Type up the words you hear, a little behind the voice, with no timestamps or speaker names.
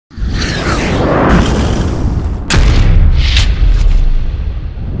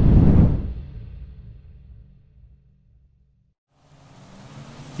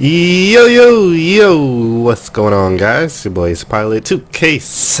Yo, what's going on, guys? It's your boy's Pilot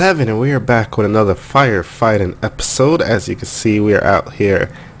 2K7, and we are back with another firefighting episode. As you can see, we are out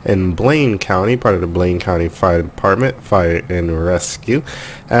here in Blaine County, part of the Blaine County Fire Department, Fire and Rescue.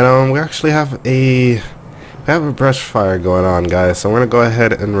 And we actually have a brush fire going on, guys. So I'm going to go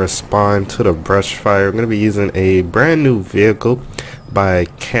ahead and respond to the brush fire. I'm going to be using a brand new vehicle by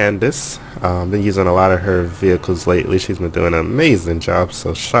Candace. Been using a lot of her vehicles lately. She's been doing an amazing job,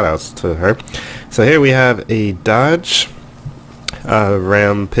 so shout outs to her. So here we have a Dodge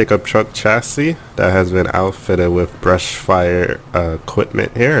Ram pickup truck chassis that has been outfitted with brush fire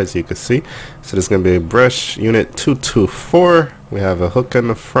equipment here, as you can see. So this is going to be a brush unit 224. We have a hook in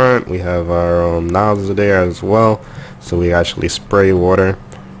the front. We have our nozzle there as well, so we actually spray water,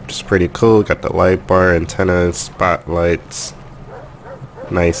 which is pretty cool. Got the light bar, antenna, spotlights.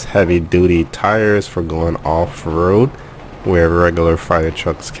 Nice heavy duty tires for going off-road where regular fire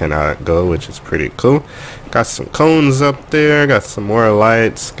trucks cannot go, which is pretty cool. Got some cones up there, got some more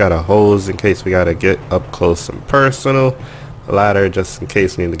lights, got a hose in case we gotta get up close and personal, a ladder just in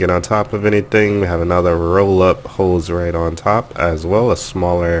case we need to get on top of anything. We have another roll-up hose right on top, as well, a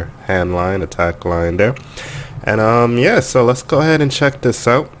smaller hand line, attack line there. And yeah, so let's go ahead and check this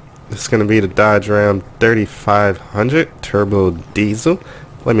out. This is going to be the Dodge Ram 3500 Turbo Diesel.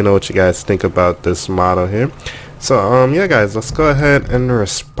 Let me know what you guys think about this model here. So yeah, guys, let's go ahead and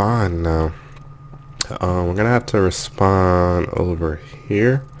respond now. We're gonna have to respond over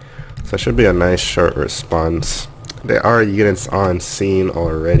here. So it should be a nice short response. There are units on scene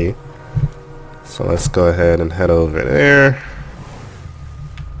already, so let's go ahead and head over there.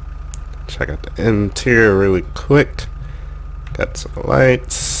 Check out the interior really quick. Got some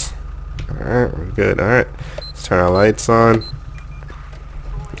lights. Alright, we're good. Alright, let's turn our lights on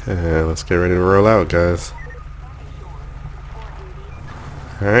and let's get ready to roll out, guys.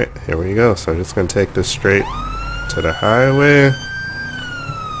 Alright, here we go. So I'm just going to take this straight to the highway.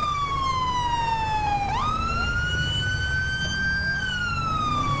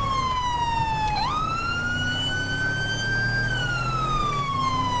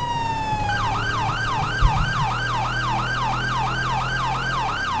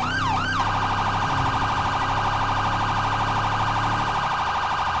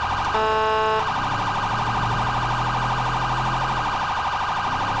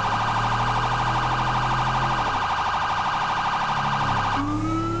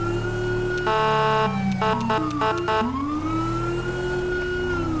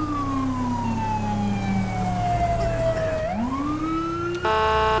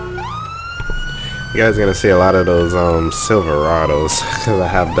 You guys are gonna see a lot of those Silverados because I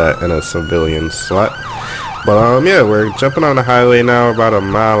have that in a civilian slot. But yeah, we're jumping on the highway now, about a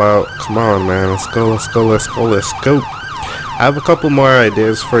mile out. Come on, man, let's go. I have a couple more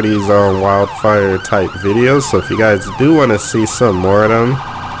ideas for these wildfire type videos, so if you guys do want to see some more of them,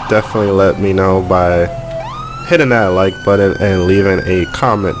 definitely let me know by hitting that like button and leaving a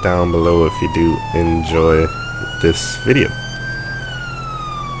comment down below if you do enjoy this video.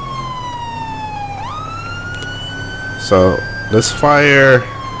 So this fire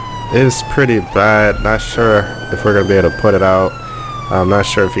is pretty bad. Not sure if we're gonna be able to put it out. I'm not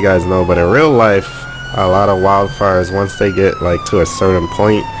sure if you guys know, but in real life, a lot of wildfires, once they get like to a certain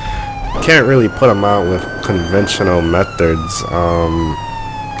point, you can't really put them out with conventional methods.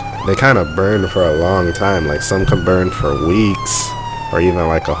 They kind of burn for a long time. Like some can burn for weeks or even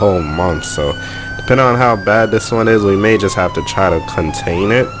like a whole month. So depending on how bad this one is, we may just have to try to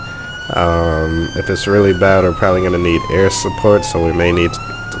contain it. If it's really bad, we're probably going to need air support, so we may need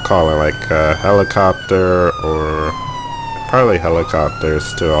to call in like a helicopter, or probably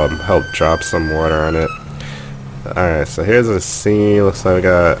helicopters to help drop some water on it. Alright, so here's a scene. Looks like we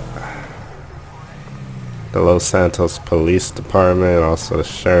got the Los Santos Police Department, also the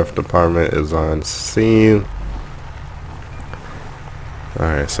Sheriff Department is on scene.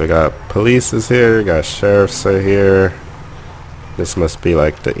 Alright, so we got police is here, we got sheriffs are here. This must be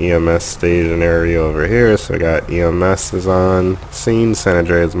like the EMS station area over here, so we got EMS is on scene, San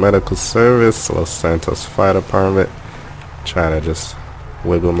Andreas Medical Service, Los Santos Fire Department. Trying to just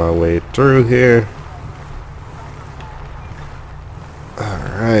wiggle my way through here.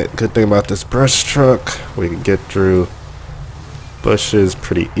 Alright, good thing about this brush truck, we can get through bushes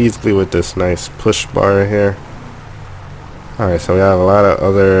pretty easily with this nice push bar here. Alright, so we have a lot of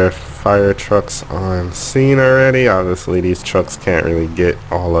other fire trucks on scene already. Obviously these trucks can't really get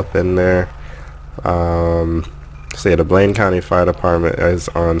all up in there. So yeah, the Blaine County Fire Department is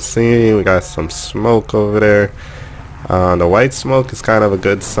on scene. We got some smoke over there. The white smoke is kind of a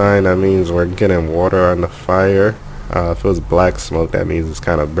good sign. That means we're getting water on the fire. If it was black smoke, that means it's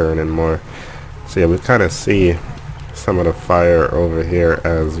kind of burning more. So yeah, we kind of see some of the fire over here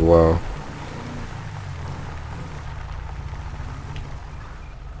as well.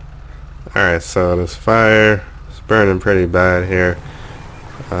 Alright, so this fire is burning pretty bad here.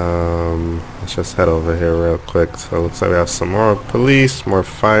 Let's just head over here real quick. So it looks like we have some more police, more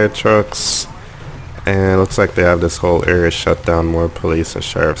fire trucks, and it looks like they have this whole area shut down, more police and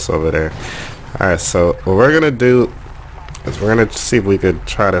sheriffs over there. Alright, so what we're gonna do is we're gonna see if we could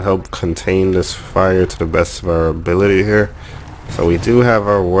try to help contain this fire to the best of our ability here. So we do have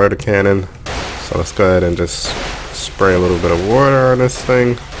our water cannon, so let's go ahead and just spray a little bit of water on this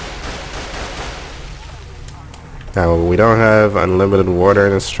thing. Now we don't have unlimited water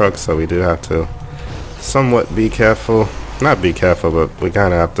in this truck, so we do have to somewhat be careful. Not be careful, but we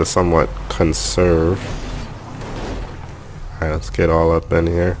kind of have to somewhat conserve. Alright, let's get all up in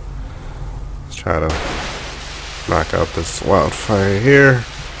here. Let's try to knock out this wildfire here.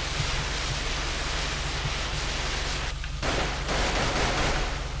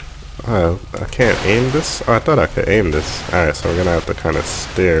 Oh, I can't aim this? Oh, I thought I could aim this. Alright, so we're gonna have to kind of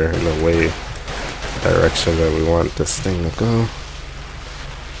steer in the way direction that we want this thing to go.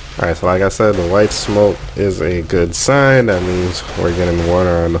 Alright, so like I said, the white smoke is a good sign. That means we're getting water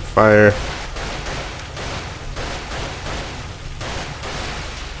on the fire.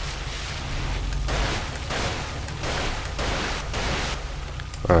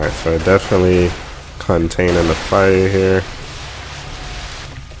 Alright, so definitely containing the fire here.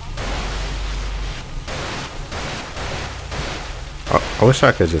 I wish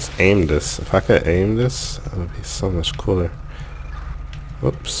I could just aim this. If I could aim this, that would be so much cooler.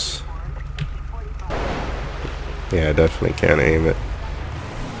 Whoops. Yeah, I definitely can't aim it.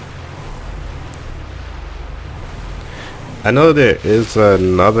 I know there is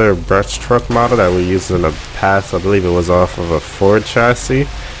another brush truck model that we used in the past. I believe it was off of a Ford chassis.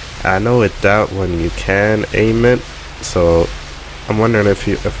 I know with that one you can aim it. So I'm wondering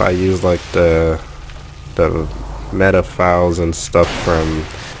if I use like the meta files and stuff from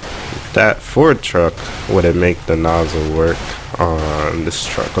that Ford truck, would it make the nozzle work on this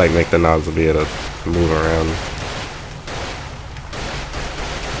truck? Like make the nozzle be able to move around.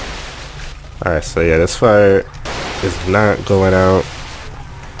 Alright, so yeah, this fire is not going out.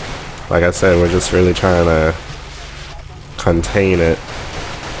 Like I said, we're just really trying to contain it,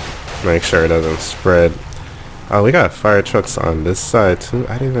 make sure it doesn't spread. Oh, we got fire trucks on this side too.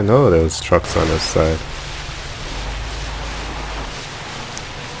 I didn't even know there was trucks on this side.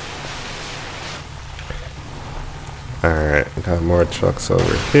 Alright, we got more trucks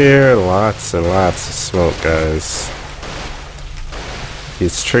over here. Lots and lots of smoke, guys.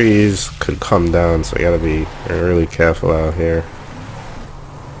 These trees could come down, so you gotta be really careful out here.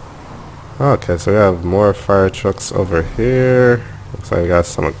 Okay, so we have more fire trucks over here. Looks like we got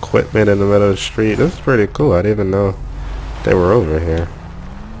some equipment in the middle of the street. This is pretty cool. I didn't even know they were over here.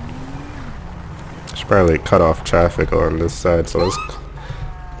 Should probably cut off traffic on this side, so let's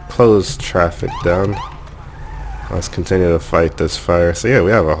close traffic down. Let's continue to fight this fire. So yeah,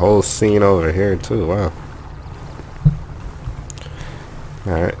 we have a whole scene over here too. Wow.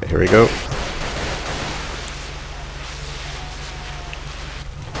 Alright, here we go.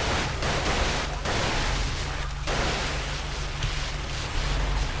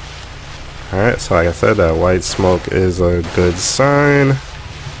 Alright, so like I said, that white smoke is a good sign.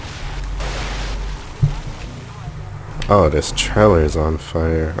 Oh, this trailer is on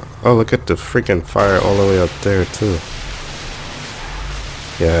fire. Oh, look at the freaking fire all the way up there too.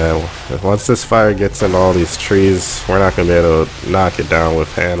 Yeah, once this fire gets in all these trees, we're not going to be able to knock it down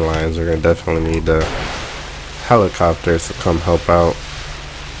with hand lines. We're going to definitely need the helicopters to come help out.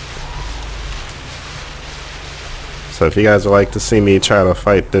 So if you guys would like to see me try to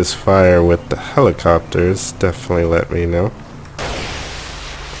fight this fire with the helicopters, definitely let me know.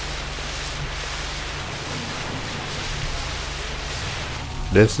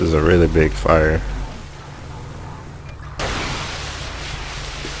 This is a really big fire.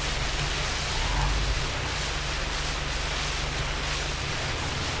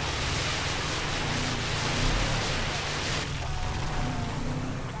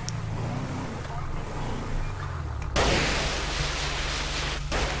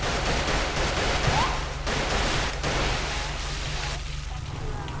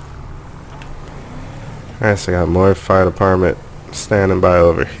 Alright, so I got more fire department standing by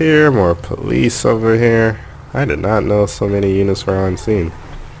over here, more police over here. I did not know so many units were on scene.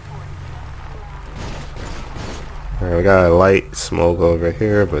 Alright, we got a light smoke over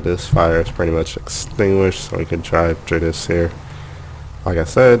here, but this fire is pretty much extinguished, so we can drive through this here. Like I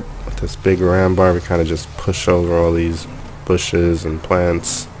said, with this big ram bar, we kind of just push over all these bushes and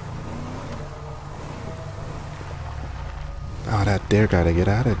plants. Oh, that deer gotta get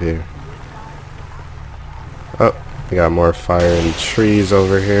out of here. Oh, we got more fire and trees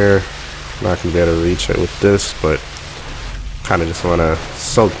over here. Not gonna be able to reach it with this, but kind of just want to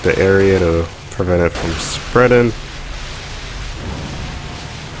soak the area to prevent it from spreading.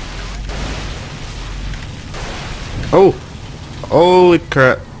 Oh! Holy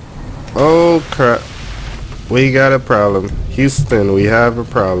crap. Oh crap. We got a problem. Houston, we have a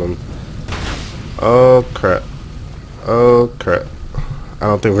problem. Oh crap. Oh crap. I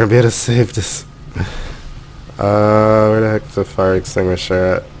don't think we're gonna be able to save this. Where the heck is the fire extinguisher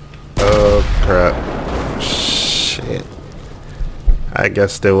at? Oh crap. Shit. I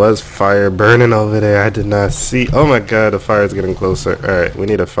guess there was fire burning over there. I did not see. Oh my god, the fire is getting closer. Alright, we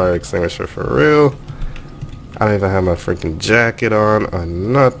need a fire extinguisher for real. I don't even have my freaking jacket on or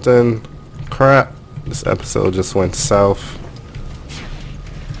nothing. Crap. This episode just went south.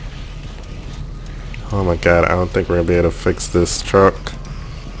 Oh my god, I don't think we're gonna be able to fix this truck.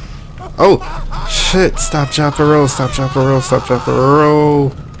 Oh! Shit! Stop, drop, and roll, stop, drop, and roll, stop, drop, and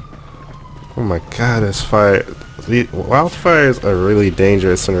roll. Oh my god, this fire. Wildfires are really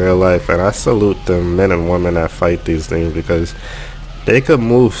dangerous in real life, and I salute the men and women that fight these things because they could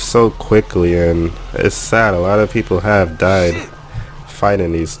move so quickly, and it's sad. A lot of people have died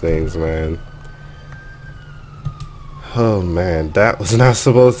fighting these things, man. Oh man, that was not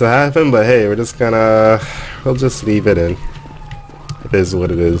supposed to happen, but hey, we'll just leave it in. It is what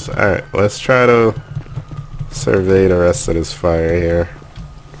it is. Alright, let's try to survey the rest of this fire here.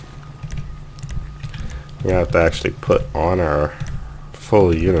 We have to actually put on our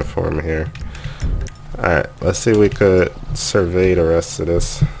full uniform here. Alright, let's see if we could survey the rest of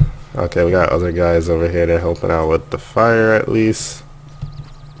this. Okay, we got other guys over here. They're helping out with the fire at least.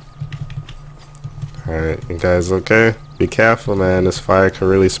 Alright, you guys okay? Be careful, man. This fire can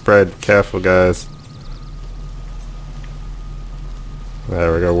really spread. Be careful, guys. Alright,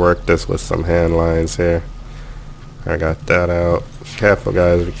 we're gonna work this with some hand lines here. I got that out. Be careful,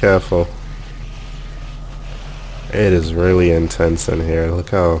 guys. Be careful. It is really intense in here. Look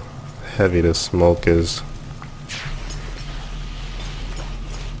how heavy the smoke is.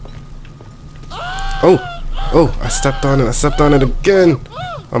 Oh! Oh! I stepped on it. I stepped on it again!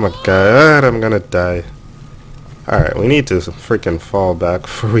 Oh my god, I'm gonna die. Alright, we need to freaking fall back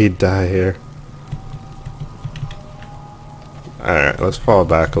before we die here. Alright, let's fall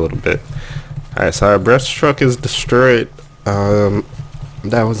back a little bit. Alright, so our brush truck is destroyed. That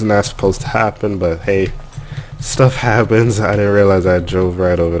was not supposed to happen, but hey, stuff happens. I didn't realize I drove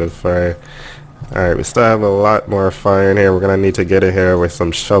right over the fire. Alright, we still have a lot more fire in here. We're gonna need to get in here with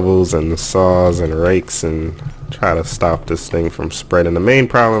some shovels and saws and rakes and try to stop this thing from spreading. The main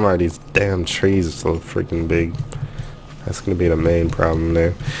problem are these damn trees so freaking big. That's gonna be the main problem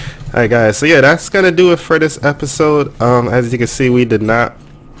there. Alright guys, so yeah, that's gonna do it for this episode. As you can see, we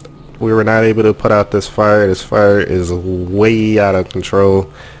were not able to put out this fire. This fire is way out of control.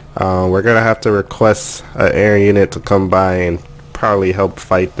 We're gonna have to request an air unit to come by and probably help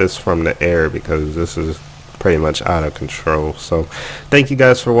fight this from the air because this is pretty much out of control. So thank you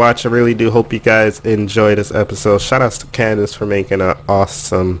guys for watching. I really do hope you guys enjoyed this episode. Shout outs to Candace for making an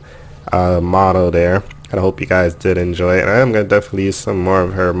awesome model there. I hope you guys did enjoy it, and I am going to definitely use some more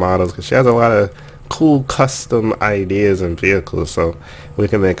of her models because she has a lot of cool custom ideas and vehicles, so we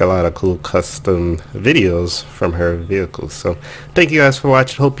can make a lot of cool custom videos from her vehicles. So thank you guys for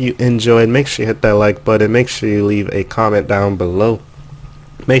watching. Hope you enjoyed. Make sure you hit that like button. Make sure you leave a comment down below.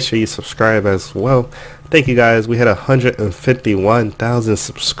 Make sure you subscribe as well. Thank you guys. We hit 151,000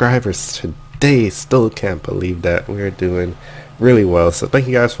 subscribers today. Still can't believe that. We're doing really well. So thank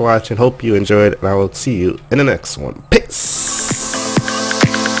you guys for watching. Hope you enjoyed, and I will see you in the next one. Peace.